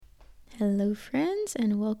Hello, friends,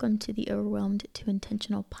 and welcome to the Overwhelmed to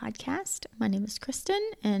Intentional podcast. My name is Kristen,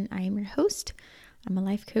 and I am your host. I'm a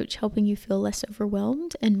life coach helping you feel less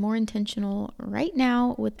overwhelmed and more intentional right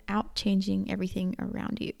now without changing everything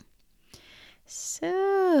around you.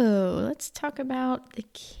 So, let's talk about the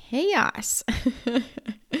chaos.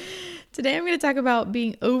 Today, I'm going to talk about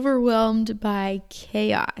being overwhelmed by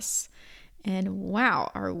chaos. And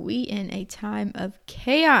wow, are we in a time of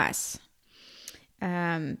chaos?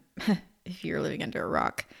 If you're living under a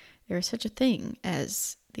rock, there is such a thing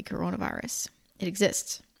as the coronavirus. It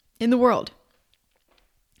exists in the world.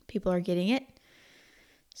 People are getting it.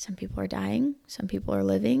 Some people are dying. Some people are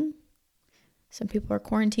living. Some people are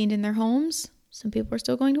quarantined in their homes. Some people are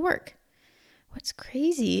still going to work. What's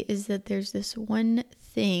crazy is that there's this one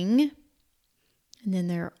thing, and then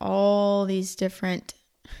there are all these different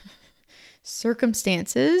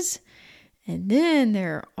circumstances, and then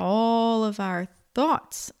there are all of our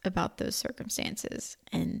thoughts about those circumstances.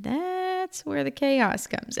 And that's where the chaos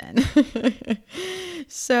comes in.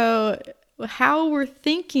 So how we're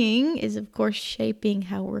thinking is, of course, shaping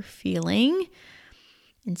how we're feeling.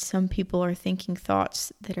 And some people are thinking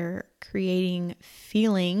thoughts that are creating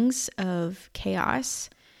feelings of chaos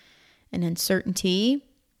and uncertainty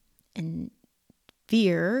and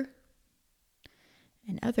fear.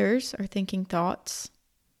 And others are thinking thoughts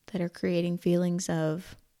that are creating feelings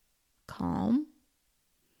of calm,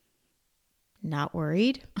 not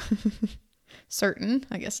worried, certain,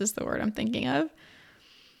 I guess is the word I'm thinking of,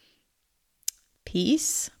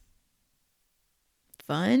 peace,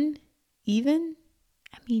 fun, even.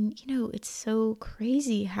 I mean, it's so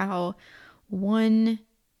crazy how one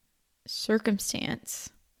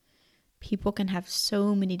circumstance, people can have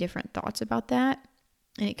so many different thoughts about that,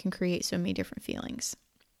 and it can create so many different feelings.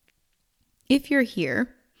 If you're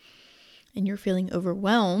here and you're feeling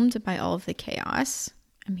overwhelmed by all of the chaos,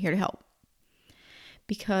 I'm here to help.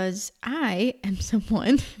 Because I am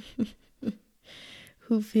someone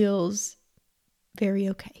who feels very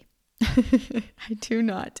okay. I do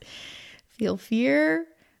not feel fear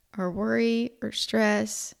or worry or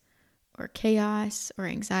stress or chaos or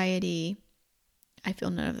anxiety. I feel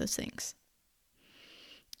none of those things.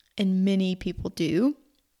 And many people do.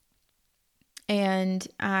 And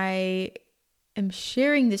I am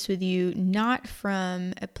sharing this with you not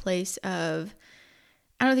from a place of,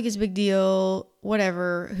 I don't think it's a big deal,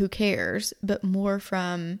 whatever, who cares, but more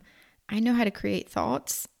from, I know how to create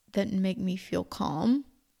thoughts that make me feel calm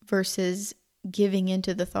versus giving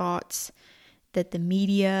into the thoughts that the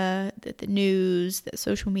media, that the news, that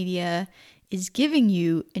social media is giving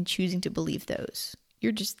you and choosing to believe those.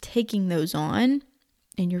 You're just taking those on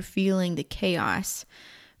and you're feeling the chaos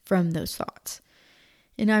from those thoughts.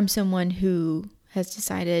 And I'm someone who has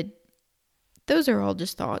decided those are all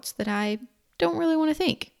just thoughts that I don't really want to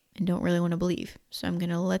think and don't really want to believe. So I'm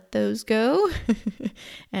going to let those go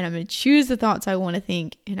and I'm going to choose the thoughts I want to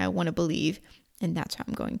think and I want to believe. And that's how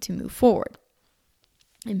I'm going to move forward.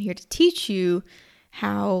 I'm here to teach you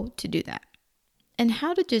how to do that and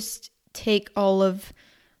how to just take all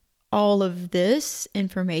of this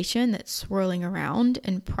information that's swirling around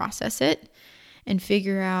and process it and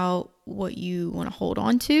figure out what you want to hold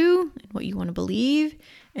on to and what you want to believe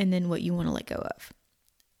and then what you want to let go of.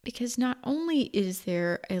 Because not only is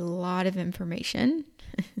there a lot of information,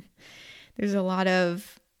 there's a lot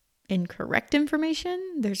of incorrect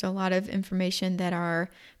information. There's a lot of information that are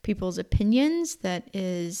people's opinions, that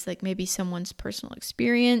is like maybe someone's personal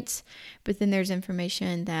experience. But then there's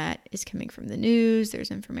information that is coming from the news. There's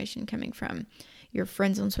information coming from your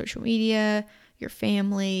friends on social media, your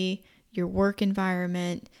family, your work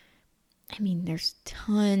environment. I mean, there's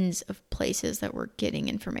tons of places that we're getting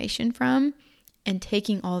information from. And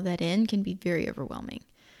taking all that in can be very overwhelming.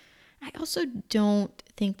 I also don't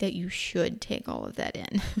think that you should take all of that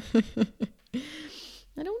in.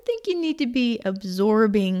 I don't think you need to be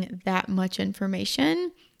absorbing that much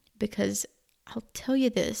information because I'll tell you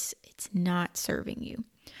this, it's not serving you.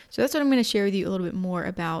 So that's what I'm going to share with you a little bit more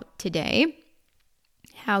about today.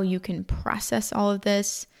 How you can process all of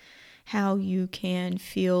this, how you can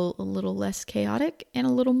feel a little less chaotic and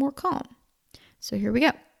a little more calm. So here we go.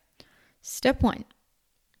 Step 1,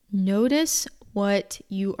 notice what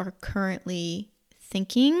you are currently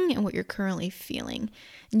thinking and what you're currently feeling.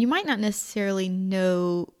 And you might not necessarily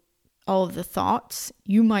know all of the thoughts.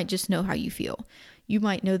 You might just know how you feel. You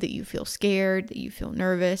might know that you feel scared, that you feel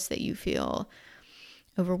nervous, that you feel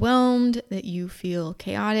overwhelmed, that you feel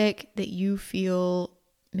chaotic, that you feel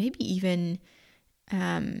maybe even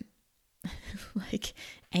like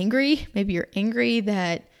angry. Maybe you're angry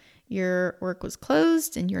that your work was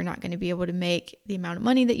closed and you're not going to be able to make the amount of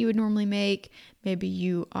money that you would normally make. Maybe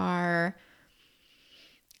you are,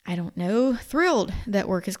 I don't know, thrilled that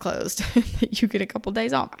work is closed, that you get a couple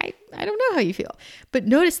days off. I don't know how you feel, but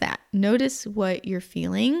notice that. Notice what you're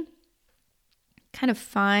feeling. Kind of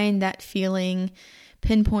find that feeling,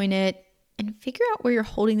 pinpoint it, and figure out where you're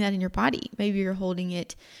holding that in your body. Maybe you're holding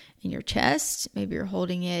it in your chest. Maybe you're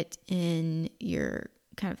holding it in your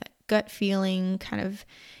kind of that gut feeling kind of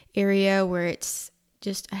area where it's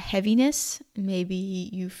just a heaviness. Maybe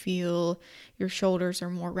you feel your shoulders are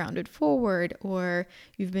more rounded forward, or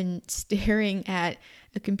you've been staring at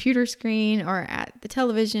a computer screen or at the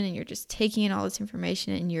television and you're just taking in all this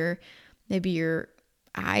information, and maybe your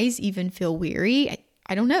eyes even feel weary.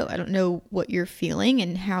 I don't know. I don't know what you're feeling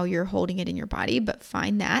and how you're holding it in your body, but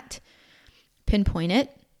find that, pinpoint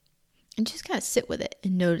it, and just kind of sit with it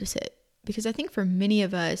and notice it. Because I think for many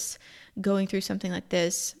of us, going through something like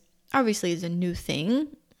this obviously is a new thing.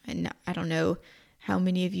 And I don't know how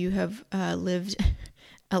many of you have lived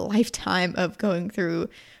a lifetime of going through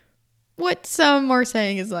what some are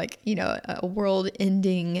saying is like, a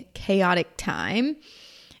world-ending chaotic time.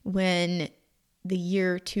 When the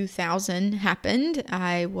year 2000 happened,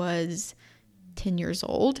 I was 10 years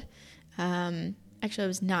old. Actually, I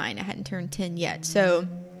was 9. I hadn't turned 10 yet. So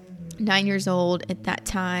 9 years old at that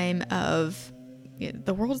time of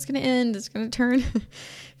the world is going to end. It's going to turn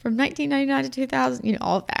from 1999 to 2000,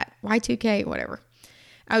 all of that, Y2K, whatever.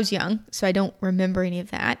 I was young, so I don't remember any of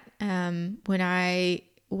that. When I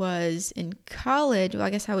was in college, well, I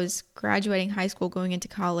guess I was graduating high school, going into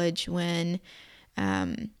college when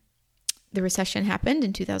the recession happened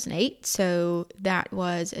in 2008. So that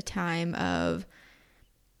was a time of,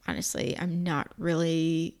 honestly, I'm not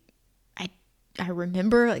really, I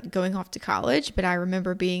remember like going off to college, but I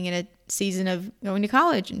remember being in a season of going to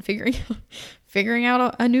college and figuring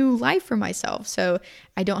out a new life for myself. So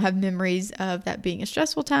I don't have memories of that being a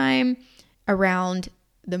stressful time around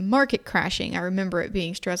the market crashing. I remember it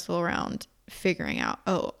being stressful around figuring out,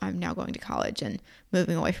 oh, I'm now going to college and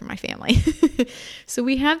moving away from my family. So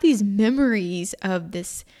we have these memories of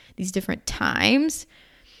these different times.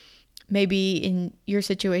 Maybe in your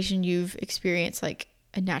situation, you've experienced like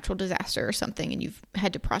a natural disaster or something and you've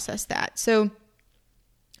had to process that. So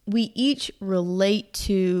we each relate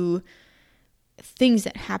to things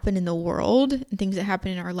that happen in the world and things that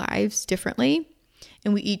happen in our lives differently.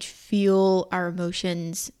 And we each feel our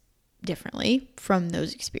emotions differently from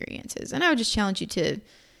those experiences. And I would just challenge you to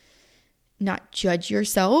not judge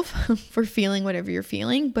yourself for feeling whatever you're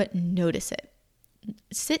feeling, but notice it.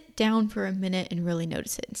 Sit down for a minute and really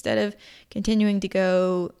notice it. Instead of continuing to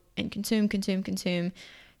go and consume,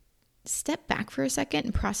 step back for a second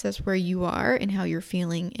and process where you are and how you're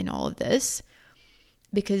feeling in all of this.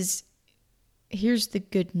 Because here's the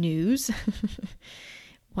good news.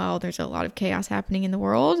 While there's a lot of chaos happening in the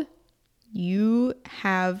world, you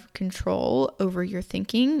have control over your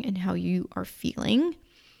thinking and how you are feeling,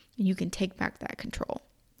 and you can take back that control.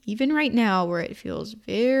 Even right now, where it feels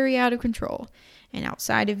very out of control and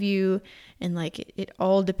outside of you, and like it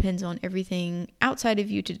all depends on everything outside of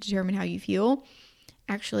you to determine how you feel,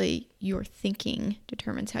 actually, your thinking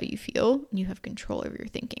determines how you feel, and you have control over your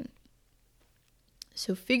thinking.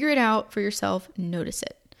 So figure it out for yourself, notice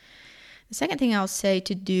it. The second thing I'll say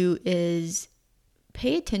to do is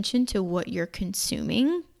pay attention to what you're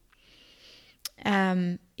consuming.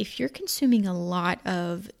 If you're consuming a lot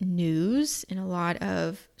of news and a lot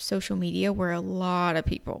of social media where a lot of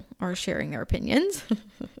people are sharing their opinions,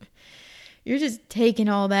 you're just taking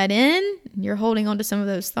all that in, you're holding on to some of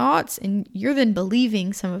those thoughts, and you're then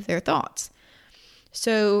believing some of their thoughts.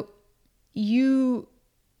 So you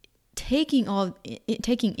taking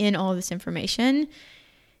in all this information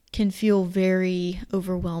can feel very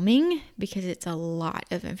overwhelming because it's a lot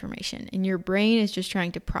of information and your brain is just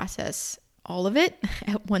trying to process all of it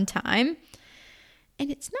at one time.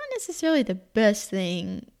 And it's not necessarily the best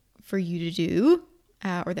thing for you to do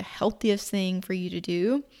or the healthiest thing for you to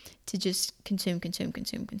do, to just consume.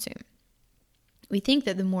 We think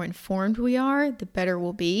that the more informed we are, the better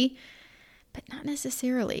we'll be, but not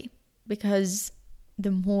necessarily, because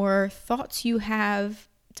the more thoughts you have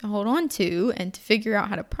to hold on to and to figure out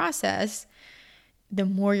how to process, the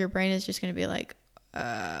more your brain is just going to be like,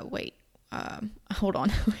 wait, hold on.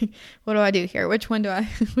 What do I do here? Which one do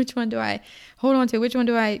I hold on to? Which one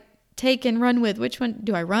do I take and run with? Which one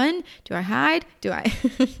do I run? Do I hide? You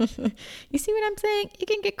see what I'm saying? It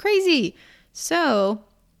can get crazy. So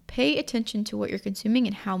pay attention to what you're consuming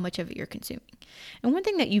and how much of it you're consuming. And one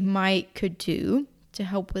thing that you could do to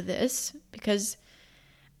help with this, because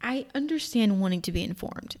I understand wanting to be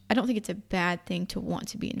informed. I don't think it's a bad thing to want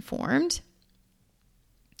to be informed.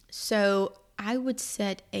 So I would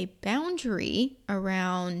set a boundary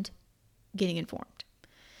around getting informed.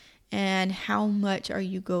 And how much are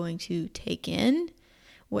you going to take in?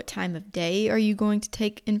 What time of day are you going to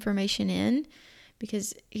take information in?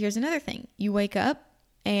 Because here's another thing. You wake up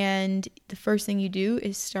and the first thing you do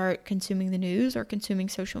is start consuming the news or consuming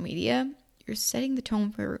social media. You're setting the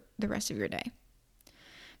tone for the rest of your day.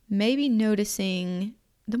 Maybe noticing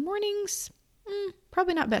the mornings,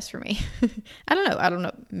 probably not best for me. I don't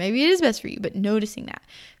know. Maybe it is best for you, but noticing that,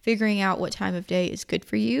 figuring out what time of day is good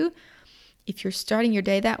for you. If you're starting your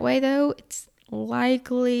day that way, though, it's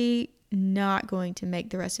likely not going to make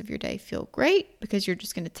the rest of your day feel great because you're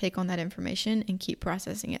just going to take on that information and keep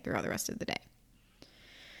processing it throughout the rest of the day.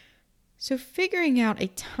 So figuring out a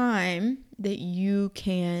time that you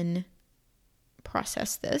can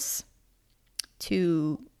process this,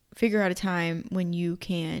 to figure out a time when you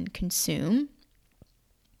can consume,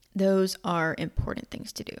 those are important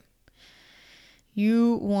things to do.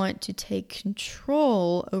 You want to take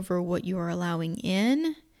control over what you are allowing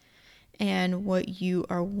in and what you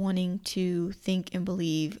are wanting to think and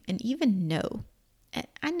believe and even know. And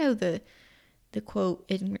I know the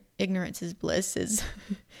quote, ignorance is bliss, is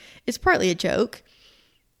it's partly a joke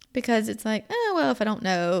because it's like, oh, well, if I don't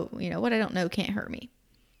know, what I don't know can't hurt me.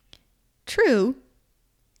 True.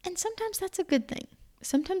 And sometimes that's a good thing.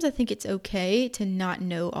 Sometimes I think it's okay to not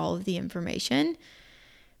know all of the information,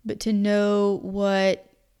 but to know what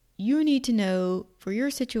you need to know for your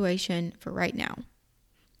situation for right now.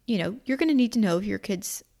 You're going to need to know if your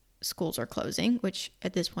kids' schools are closing, which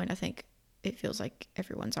at this point I think it feels like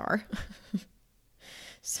everyone's are.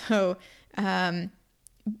 So,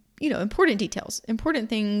 important details, important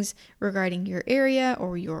things regarding your area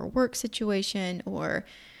or your work situation or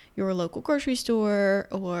your local grocery store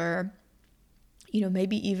or,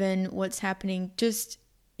 maybe even what's happening just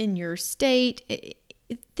in your state,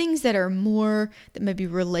 things that are more, that maybe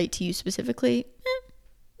relate to you specifically.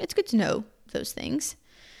 It's good to know those things.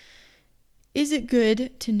 Is it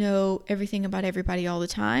good to know everything about everybody all the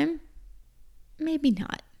time? Maybe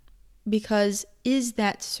not. Because is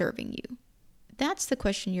that serving you? That's the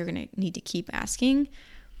question you're going to need to keep asking.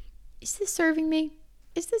 Is this serving me?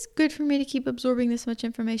 Is this good for me to keep absorbing this much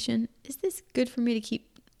information? Is this good for me to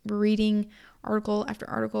keep reading article after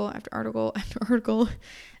article after article after article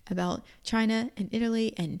about China and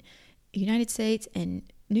Italy and the United States and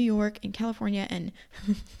New York and California and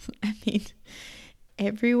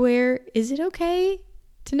everywhere? Is it okay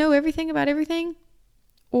to know everything about everything?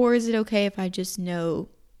 Or is it okay if I just know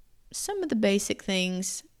some of the basic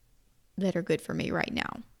things that are good for me right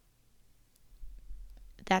now?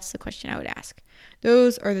 That's the question I would ask.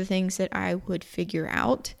 Those are the things that I would figure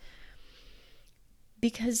out,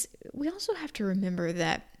 because we also have to remember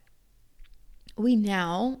that we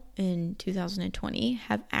now in 2020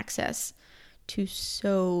 have access to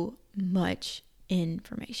so much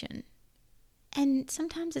information. And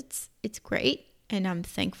sometimes it's great, and I'm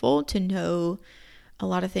thankful to know a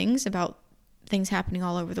lot of things about things happening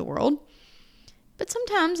all over the world. But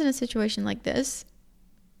sometimes in a situation like this,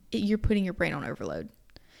 you're putting your brain on overload.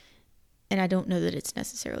 And I don't know that it's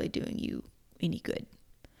necessarily doing you any good.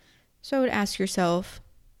 So I would ask yourself,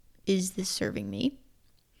 is this serving me?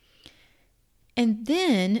 And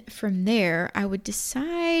then from there, I would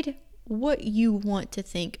decide what you want to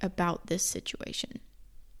think about this situation.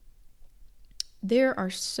 There are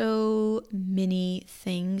so many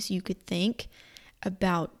things you could think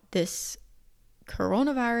about this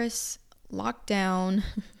coronavirus, lockdown,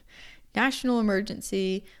 national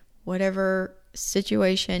emergency, whatever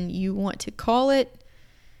situation you want to call it,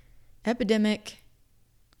 epidemic,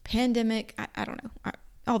 pandemic, I don't know,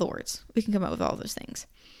 all the words. We can come up with all those things.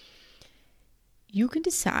 You can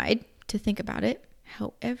decide to think about it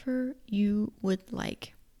however you would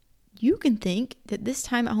like. You can think that this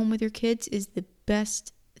time at home with your kids is the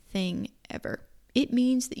best thing ever. It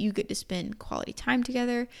means that you get to spend quality time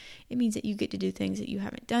together. It means that you get to do things that you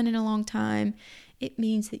haven't done in a long time. It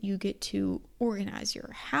means that you get to organize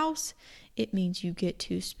your house. It means you get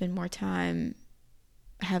to spend more time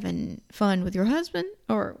having fun with your husband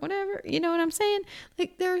or whatever. You know what I'm saying?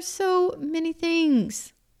 Like, there are so many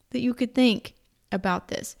things that you could think about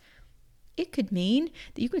this. It could mean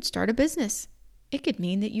that you could start a business. It could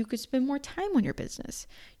mean that you could spend more time on your business.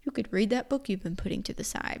 You could read that book you've been putting to the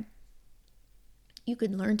side. You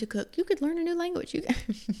could learn to cook. You could learn a new language.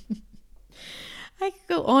 I could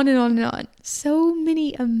go on and on and on. So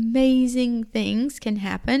many amazing things can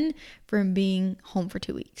happen from being home for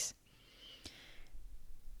 2 weeks.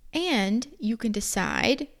 And you can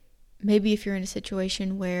decide, maybe if you're in a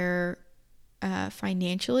situation where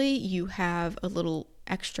financially you have a little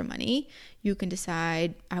extra money, you can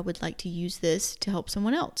decide, I would like to use this to help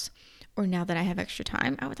someone else. Or now that I have extra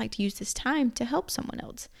time, I would like to use this time to help someone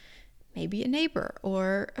else. Maybe a neighbor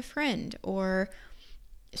or a friend, or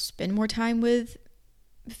spend more time with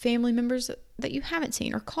family members that you haven't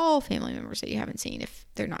seen, or call family members that you haven't seen if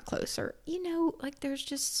they're not close. Or, like there's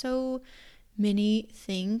just so many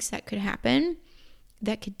things that could happen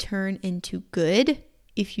that could turn into good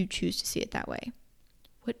if you choose to see it that way.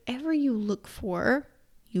 Whatever you look for,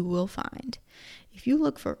 you will find. If you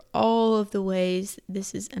look for all of the ways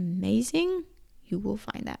this is amazing, you will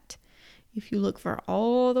find that. If you look for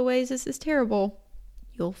all the ways this is terrible,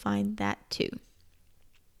 you'll find that too.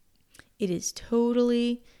 It is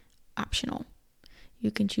totally optional.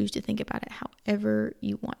 You can choose to think about it however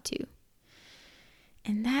you want to.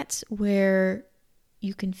 And that's where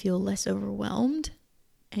you can feel less overwhelmed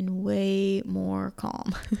and way more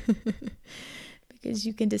calm. Because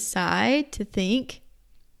you can decide to think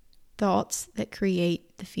thoughts that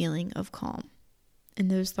create the feeling of calm. And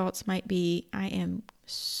those thoughts might be, I am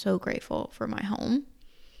so grateful for my home.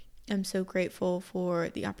 I'm so grateful for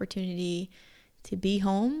the opportunity to be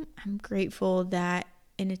home. I'm grateful that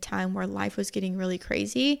in a time where life was getting really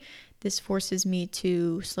crazy, this forces me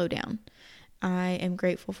to slow down. I am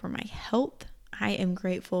grateful for my health. I am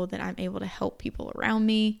grateful that I'm able to help people around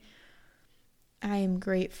me. I am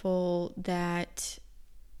grateful that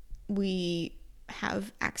we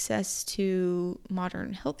have access to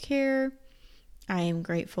modern healthcare. I am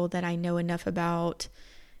grateful that I know enough about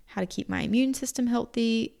how to keep my immune system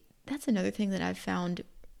healthy. That's another thing that I've found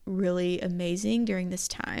really amazing during this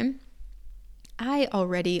time. I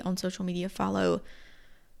already on social media follow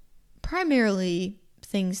primarily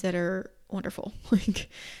things that are wonderful, like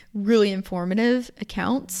really informative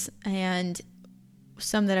accounts, and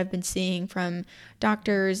some that I've been seeing from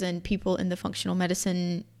doctors and people in the functional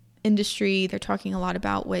medicine industry. They're talking a lot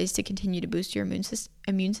about ways to continue to boost your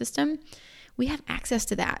immune system. We have access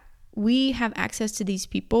to that. We have access to these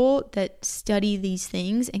people that study these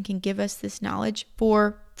things and can give us this knowledge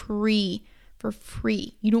for free.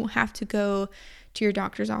 You don't have to go to your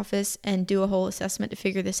doctor's office and do a whole assessment to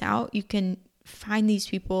figure this out. You can find these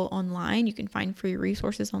people online. You can find free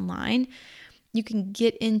resources online. You can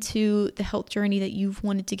get into the health journey that you've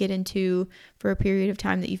wanted to get into for a period of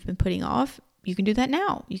time that you've been putting off. You can do that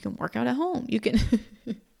now. You can work out at home. You can,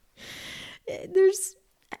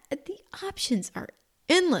 the options are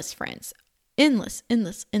endless, friends. Endless.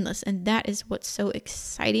 And that is what's so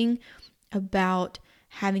exciting about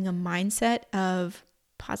having a mindset of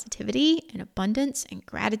positivity and abundance and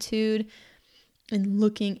gratitude and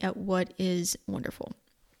looking at what is wonderful.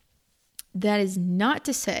 That is not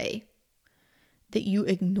to say that you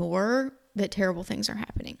ignore that terrible things are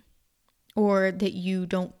happening, or that you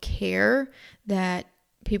don't care that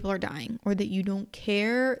people are dying, or that you don't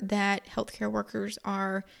care that healthcare workers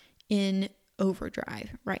are in overdrive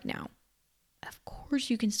right now. Of course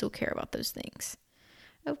you can still care about those things.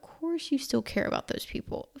 Of course you still care about those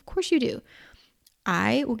people. Of course you do.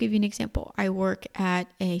 I will give you an example. I work at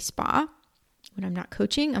a spa. When I'm not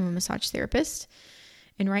coaching, I'm a massage therapist.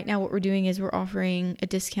 And right now what we're doing is we're offering a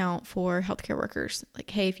discount for healthcare workers.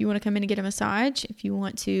 Like, hey, if you want to come in and get a massage, if you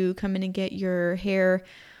want to come in and get your hair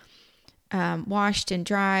washed and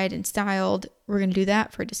dried and styled, we're going to do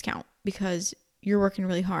that for a discount because you're working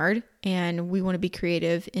really hard and we want to be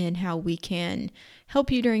creative in how we can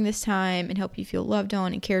help you during this time and help you feel loved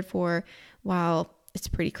on and cared for while it's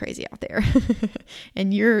pretty crazy out there.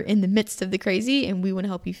 And you're in the midst of the crazy and we want to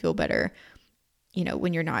help you feel better,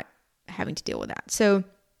 when you're not having to deal with that. So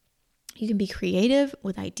you can be creative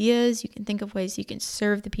with ideas. You can think of ways you can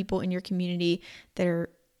serve the people in your community that are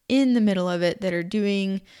in the middle of it, that are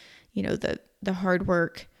doing, the hard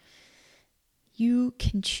work. You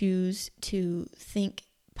can choose to think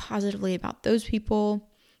positively about those people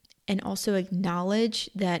and also acknowledge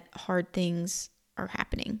that hard things are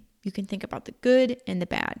happening. You can think about the good and the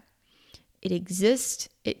bad. It exists.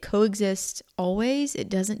 It coexists always. It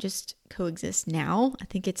doesn't just coexist now. I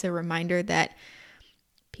think it's a reminder that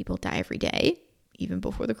people die every day. Even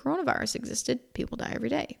before the coronavirus existed, people die every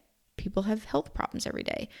day. People have health problems every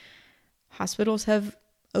day. Hospitals have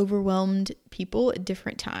overwhelmed people at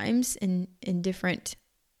different times in different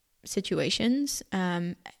situations.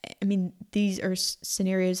 These are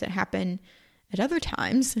scenarios that happen at other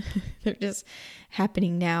times. They're just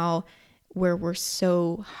happening now where we're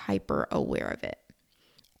so hyper aware of it.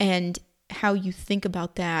 And how you think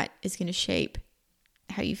about that is going to shape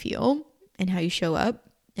how you feel and how you show up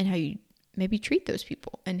and how you maybe treat those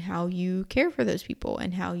people and how you care for those people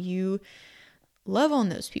and how you love on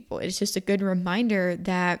those people. It's just a good reminder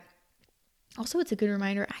that, also it's a good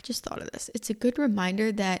reminder, I just thought of this. It's a good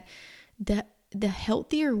reminder that the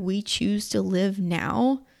healthier we choose to live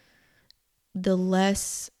now, the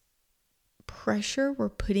less pressure we're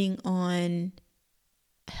putting on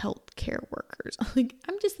healthcare workers. Like,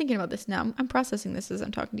 I'm just thinking about this now. I'm processing this as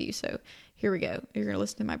I'm talking to you. So here we go. You're going to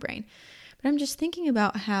listen to my brain. But I'm just thinking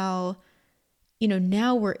about how,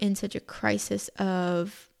 now we're in such a crisis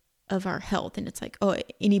of our health, and it's like, oh,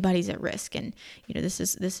 anybody's at risk. And, this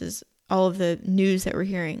is all of the news that we're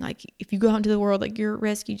hearing. Like, if you go out into the world, like, you're at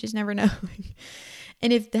risk, you just never know.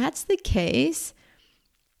 And if that's the case,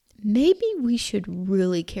 maybe we should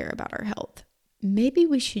really care about our health. Maybe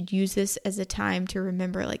we should use this as a time to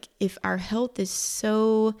remember, like, if our health is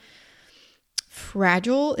so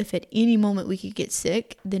fragile, if at any moment we could get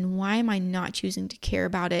sick, then why am I not choosing to care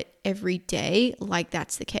about it every day like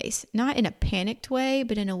that's the case? Not in a panicked way,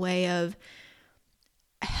 but in a way of,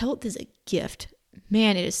 health is a gift.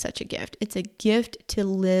 Man, it is such a gift. It's a gift to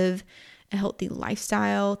live a healthy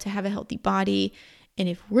lifestyle, to have a healthy body. And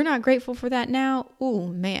if we're not grateful for that now, oh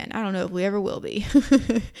man, I don't know if we ever will be.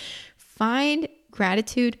 Find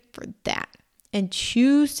gratitude for that and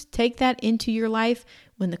choose to take that into your life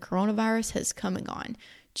when the coronavirus has come and gone.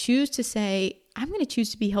 Choose to say, I'm going to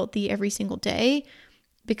choose to be healthy every single day,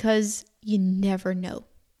 because you never know.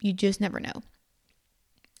 You just never know.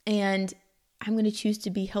 And I'm going to choose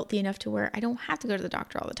to be healthy enough to where I don't have to go to the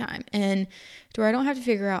doctor all the time, and to where I don't have to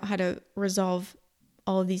figure out how to resolve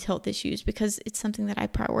all of these health issues, because it's something that I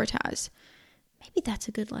prioritize. Maybe that's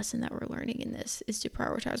a good lesson that we're learning in this, is to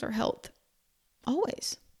prioritize our health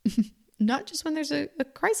always. Not just when there's a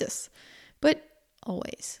crisis, but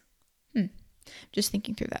always. Just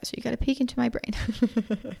thinking through that. So you got a peek into my brain.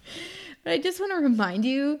 But I just want to remind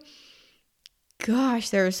you, gosh,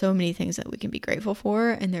 there are so many things that we can be grateful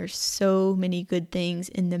for. And there's so many good things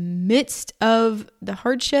in the midst of the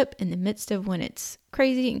hardship, in the midst of when it's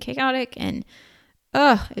crazy and chaotic and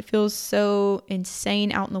it feels so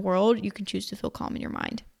insane out in the world. You can choose to feel calm in your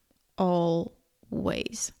mind.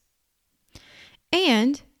 Always.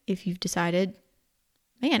 And if you've decided,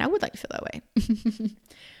 man, I would like to feel that way.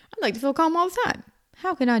 I'd like to feel calm all the time.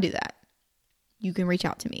 How can I do that? You can reach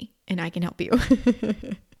out to me and I can help you.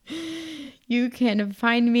 You can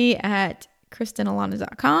find me at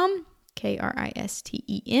KristenAlana.com,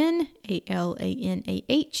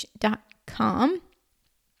 KristenAlanah.com.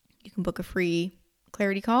 You can book a free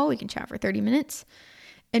clarity call. We can chat for 30 minutes.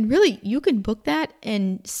 And really, you can book that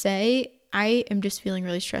and say, I am just feeling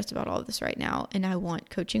really stressed about all of this right now, and I want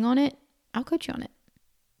coaching on it. I'll coach you on it.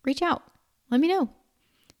 Reach out. Let me know.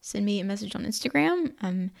 Send me a message on Instagram.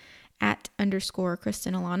 I'm at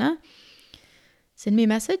 _KristenAlana. Send me a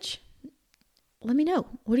message. Let me know.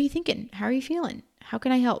 What are you thinking? How are you feeling? How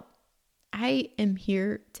can I help? I am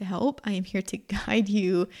here to help. I am here to guide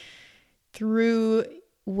you through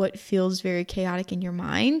what feels very chaotic in your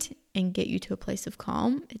mind and get you to a place of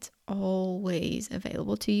calm. It's always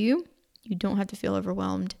available to you. You don't have to feel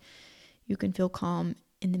overwhelmed. You can feel calm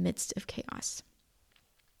in the midst of chaos.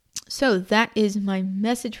 So that is my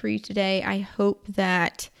message for you today. I hope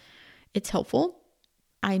that it's helpful.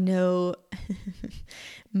 I know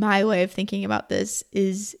my way of thinking about this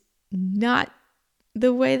is not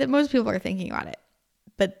the way that most people are thinking about it,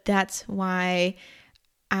 but that's why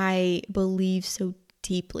I believe so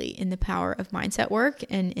deeply in the power of mindset work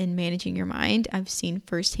and in managing your mind. I've seen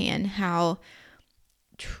firsthand how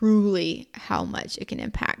much it can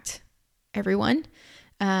impact everyone,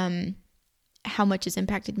 how much it's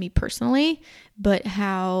impacted me personally, but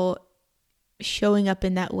how showing up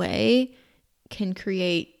in that way can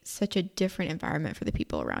create such a different environment for the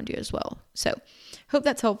people around you as well. So hope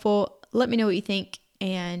that's helpful. Let me know what you think,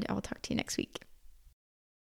 and I'll talk to you next week.